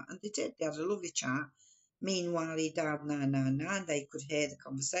chat. And they did. They had a lovely chat. Meanwhile, he dialed 999. They could hear the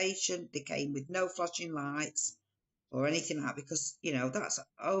conversation. They came with no flashing lights or anything like that, because, that's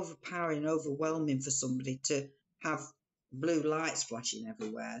overpowering, overwhelming for somebody to have blue lights flashing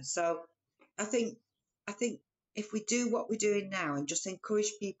everywhere. So I think if we do what we're doing now and just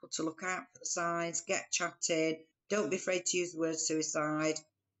encourage people to look out for the signs, get chatting, don't be afraid to use the word suicide,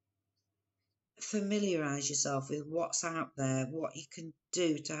 familiarise yourself with what's out there, what you can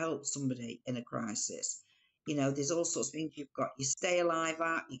do to help somebody in a crisis. There's all sorts of things. You've got your Stay Alive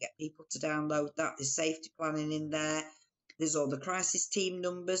app, you get people to download that. There's safety planning in there. There's all the crisis team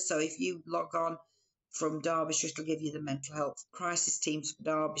numbers. So if you log on from Derbyshire, it'll give you the mental health crisis teams for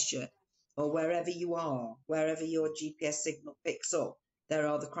Derbyshire, or wherever you are, wherever your GPS signal picks up, there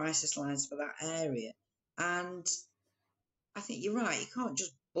are the crisis lines for that area. And I think you're right. You can't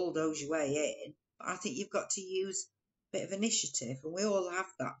just bulldoze your way in. But I think you've got to use a bit of initiative, and we all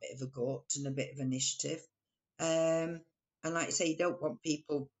have that bit of a gut and a bit of initiative. And like you say, you don't want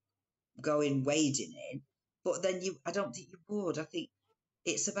people going wading in, but then I don't think you would. I think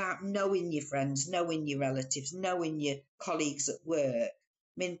it's about knowing your friends, knowing your relatives, knowing your colleagues at work. I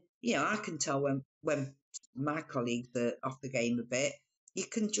mean, I can tell when my colleagues are off the game a bit. You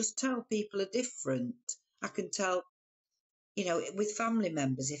can just tell people are different. I can tell, with family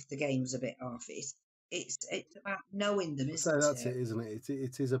members, if the game's a bit off, it's about knowing them, So isn't that's it? it, isn't it?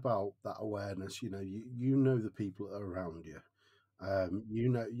 It is about that awareness. You know the people that are around you. You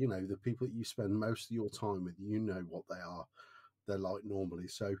know the people that you spend most of your time with. You know what they are. They're like normally.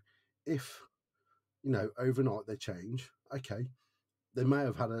 So if overnight they change, okay, they may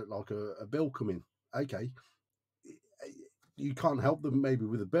have had a bill come in. Okay, you can't help them maybe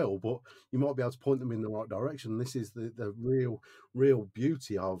with a bill, but you might be able to point them in the right direction. This is the real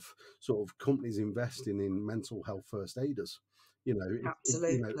beauty of sort of companies investing in mental health first aiders.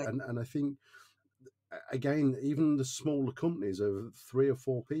 Absolutely. And I think again, even the smaller companies of 3 or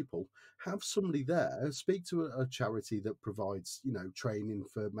 4 people, have somebody there. Speak to a charity that provides training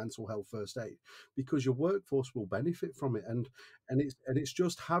for mental health first aid, because your workforce will benefit from it. And it's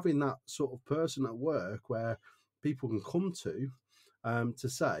just having that sort of person at work where people can come to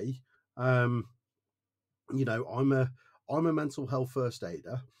say, I'm a mental health first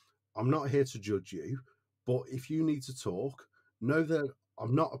aider. I'm not here to judge you, but if you need to talk, know that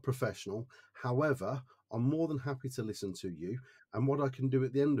I'm not a professional. However, I'm more than happy to listen to you. And what I can do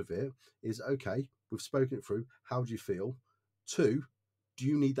at the end of it is, okay, we've spoken it through. How do you feel? 2, do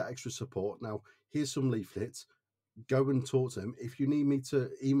you need that extra support? Now, here's some leaflets. Go and talk to them. If you need me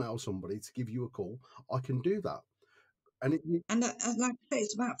to email somebody to give you a call, I can do that. And and like I say,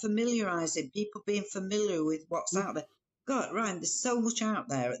 it's about familiarising people, being familiar with what's out there. God, Ryan, there's so much out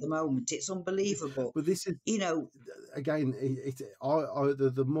there at the moment. It's unbelievable. but this is, You know, again,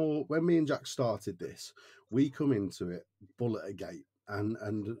 the more, when me and Jack started this, we come into it bullet a gate,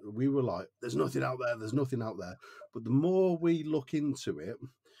 and we were like, there's nothing out there, there's nothing out there. But the more we look into it,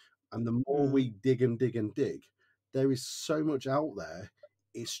 and the more we dig and dig and dig, there is so much out there.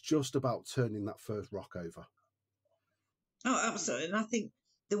 It's just about turning that first rock over. oh, absolutely. And I think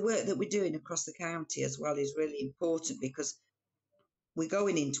the work that we're doing across the county as well is really important, because we're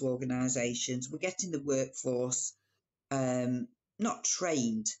going into organisations, we're getting the workforce not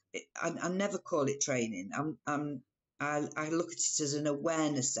trained. I never call it training. I look at it as an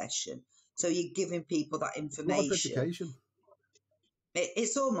awareness session. So you're giving people that information. Life education.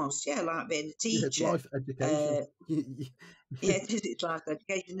 It's almost, yeah, like being a teacher. Yeah, it's life education. Yeah, it's life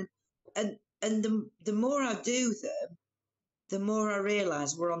education. And the more I do them, the more I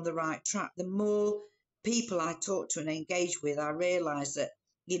realise we're on the right track. The more people I talk to and engage with, I realise that,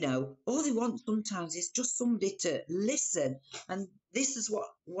 you know, all they want sometimes is just somebody to listen. And this is what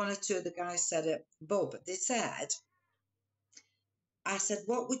one or two of the guys said at Bob. They said, I said,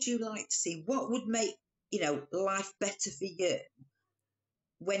 what would you like to see? What would make, you know, life better for you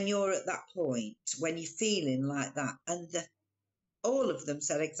when you're at that point, when you're feeling like that? And all of them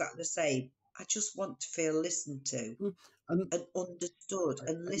said exactly the same. I just want to feel listened to and understood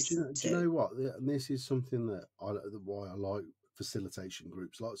and listened to. Do you know what? And this is something that why I like facilitation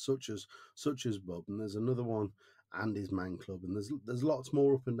groups, like such as Bob, and there's another one, Andy's Man Club, and there's lots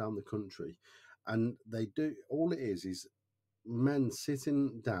more up and down the country, and they do, all it is men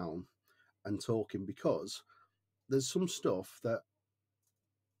sitting down and talking, because there's some stuff that,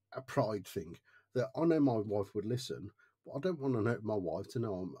 a pride thing, that I know my wife would listen, but I don't want to know my wife to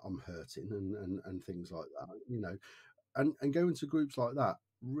know I'm hurting and things like that, you know. And going to groups like that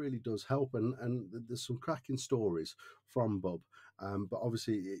really does help. And there's some cracking stories from Bob. But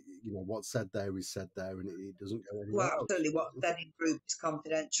obviously, you know, what's said there is said there, and it doesn't go anywhere. Well, absolutely. What's said in group is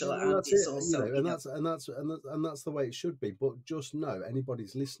confidential, and and it's also, you know, and that's the way it should be. But just know,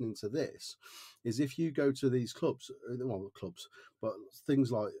 anybody's listening to this, is if you go to these clubs, but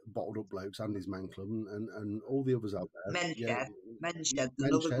things like Bottled Up Blokes, Andy's Man Club, and all the others out there, Men's Shed,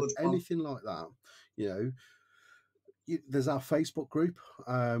 another good one. anything like that, you know. There's our Facebook group.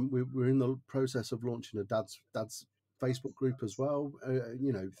 We're in the process of launching a dad's Facebook group as well.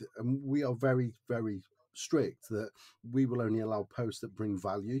 You know, and we are very, very strict that we will only allow posts that bring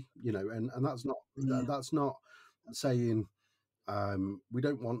value. You know, and that's not that's not saying we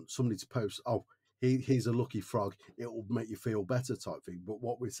don't want somebody to post, oh, he's a lucky frog, it will make you feel better type thing. But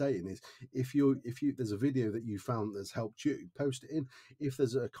what we're saying is, if you there's a video that you found that's helped you, post it in. If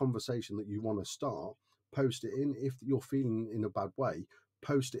there's a conversation that you want to start, post it in. If you're feeling in a bad way,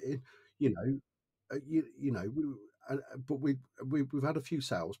 post it in. You know, you know. But we've had a few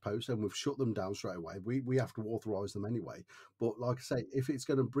sales posts and we've shut them down straight away. We have to authorize them anyway. But like I say, if it's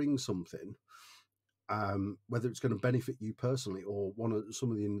going to bring something, whether it's going to benefit you personally or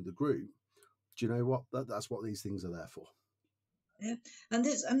somebody in the group, do you know what? That's what these things are there for. Yeah, and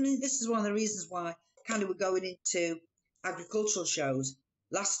this is one of the reasons why kind of we're going into agricultural shows.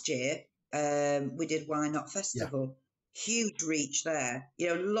 Last year, we did Why Not Festival. Yeah. Huge reach there. You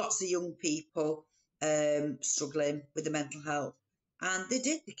know, lots of young people struggling with the mental health. And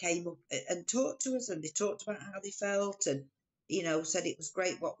they came up and talked to us, and they talked about how they felt, and, you know, said it was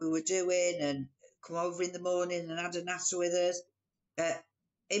great what we were doing, and come over in the morning and had a natter with us.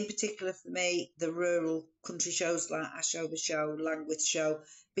 In particular for me, the rural country shows like Ashover Show, Langwith Show,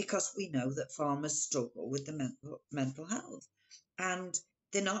 because we know that farmers struggle with the mental health, and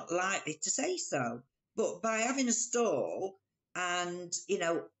they're not likely to say so. But by having a stall, and, you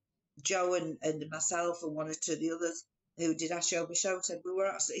know, Joe and myself and one or two of the others who did Ashover Show said we were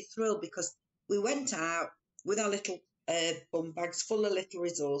absolutely thrilled, because we went out with our little bum bags full of little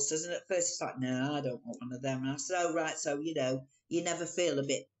resources, and at first it's like, no, I don't want one of them. And I said, oh, right, so, you know, you never feel a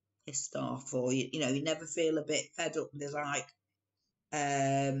bit pissed off, or, you know, you never feel a bit fed up. And they're like,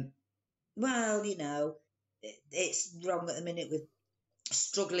 well, you know, it's wrong at the minute with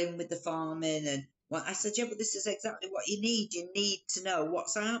struggling with the farming. And well, I said, yeah, but this is exactly what you need. You need to know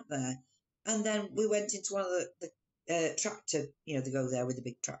what's out there. And then we went into one of the tractor, you know, they go there with the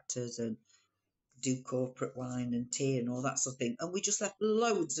big tractors and do corporate wine and tea and all that sort of thing. And we just left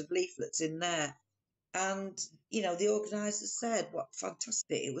loads of leaflets in there. And, you know, the organisers said, what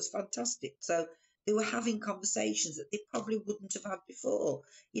fantastic, it was fantastic. So they were having conversations that they probably wouldn't have had before,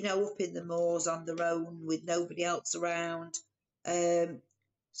 you know, up in the moors on their own with nobody else around.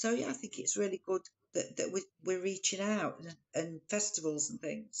 So, yeah, I think it's really good that we're reaching out, and festivals and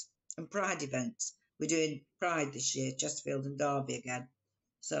things and pride events. We're doing Pride this year, Chesterfield and Derby again.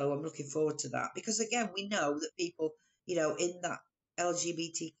 So I'm looking forward to that, because again, we know that people, in that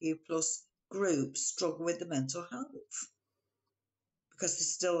LGBTQ plus group struggle with the mental health, because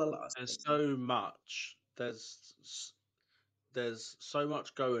there's still a lot of There's stigma. so much. There's so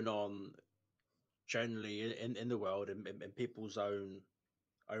much going on generally in the world, in people's own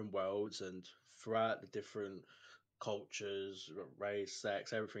worlds, and throughout the different cultures, race,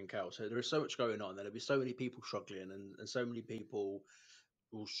 sex, everything else. So there is so much going on. There'll be so many people struggling, and so many people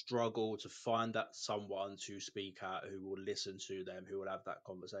will struggle to find that someone to speak at, who will listen to them, who will have that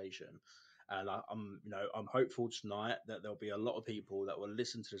conversation. And I'm hopeful tonight that there'll be a lot of people that will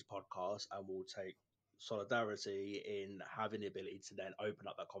listen to this podcast and will take solidarity in having the ability to then open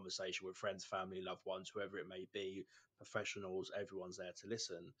up that conversation with friends, family, loved ones, whoever it may be, professionals. Everyone's there to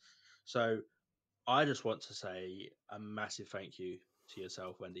listen. So I just want to say a massive thank you to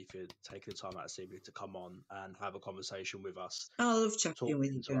yourself, Wendy, for taking the time out this evening to come on and have a conversation with us, I love chatting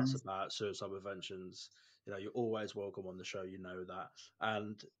with you talking to us guys. about suicide preventions. You're always welcome on the show. You know that.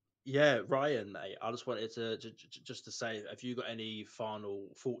 And yeah, Ryan, mate, I just wanted just to say, have you got any final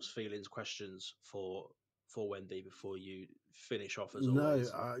thoughts, feelings, questions for Wendy before you finish off as No,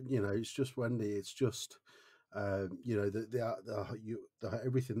 always? it's just Wendy. It's just everything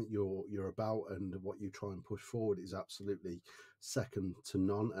that you're about and what you try and push forward is absolutely second to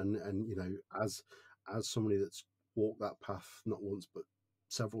none. And as somebody that's walked that path not once but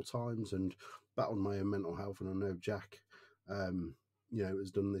several times and battled my own mental health, and I know Jack,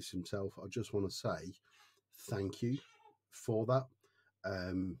 has done this himself. I just want to say thank you for that.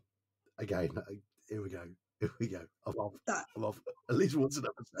 Again, here we go. Here we go. That I'm off at least once an so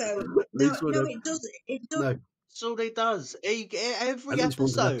episode. At no, least one. no, it does. It does. No, That's all he does. at Every least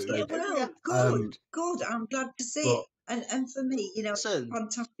once an episode. Yeah, episode. Every well, good, episode. good. I'm glad to see it. But And for me, it's Listen,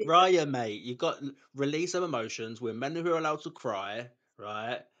 fantastic. Ryan, mate, you got release some emotions. We're men who are allowed to cry,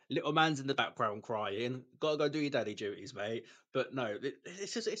 right? Little man's in the background crying. Gotta go do your daddy duties, mate. But no,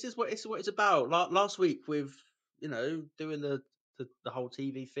 it's just what it's about. Last week with doing the whole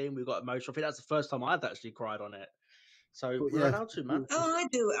TV thing, we got emotional. I think that's the first time I'd actually cried on it. So we're yeah, allowed to, man. Oh, I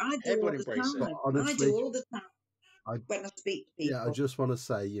do. I do all Everyone the embrace but it. time. I do honestly, all the time I when I speak to I people. just want to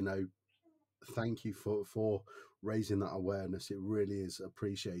say, thank you for raising that awareness. It really is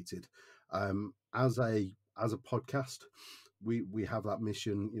appreciated. As a podcast, we have that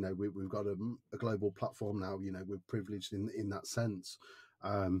mission. We've got a global platform now. We're privileged in that sense.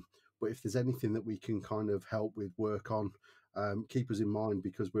 But if there's anything that we can kind of help with, work on, keep us in mind,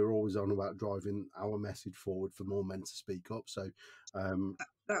 because we're always on about driving our message forward for more men to speak up. So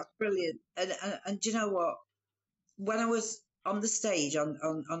That's brilliant. And do you know what? When I was on the stage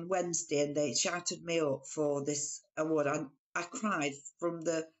on Wednesday and they shouted me up for this award, I cried from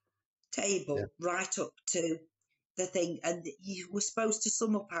the yeah, table right up to the thing. And you were supposed to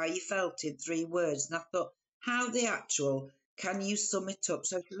sum up how you felt in 3 words. And I thought, how the actual can you sum it up?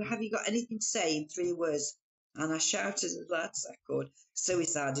 So have you got anything to say in 3 words? And I shouted as loud as I could,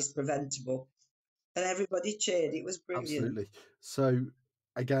 suicide is preventable. And everybody cheered. It was brilliant. absolutely. So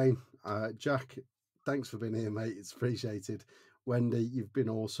again, Jack, thanks for being here, mate. It's appreciated. Wendy, you've been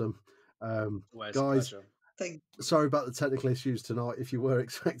awesome. Always a Guys, pleasure. Thank sorry about the technical issues tonight. If you were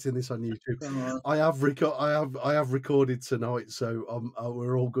expecting this on YouTube, God. I have recorded tonight, so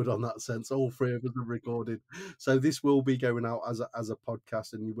we're all good on that sense. All 3 of us have recorded, so this will be going out as a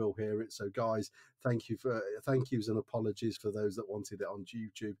podcast, and you will hear it. So, guys, thank yous and apologies for those that wanted it on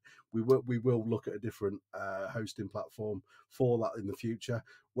YouTube. We will look at a different hosting platform for that in the future.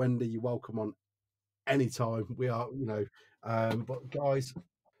 Wendy, you're welcome on anytime. We are, but guys,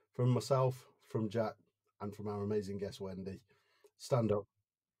 from myself, from Jack, and from our amazing guest Wendy, stand up,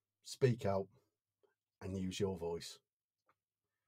 speak out, and use your voice.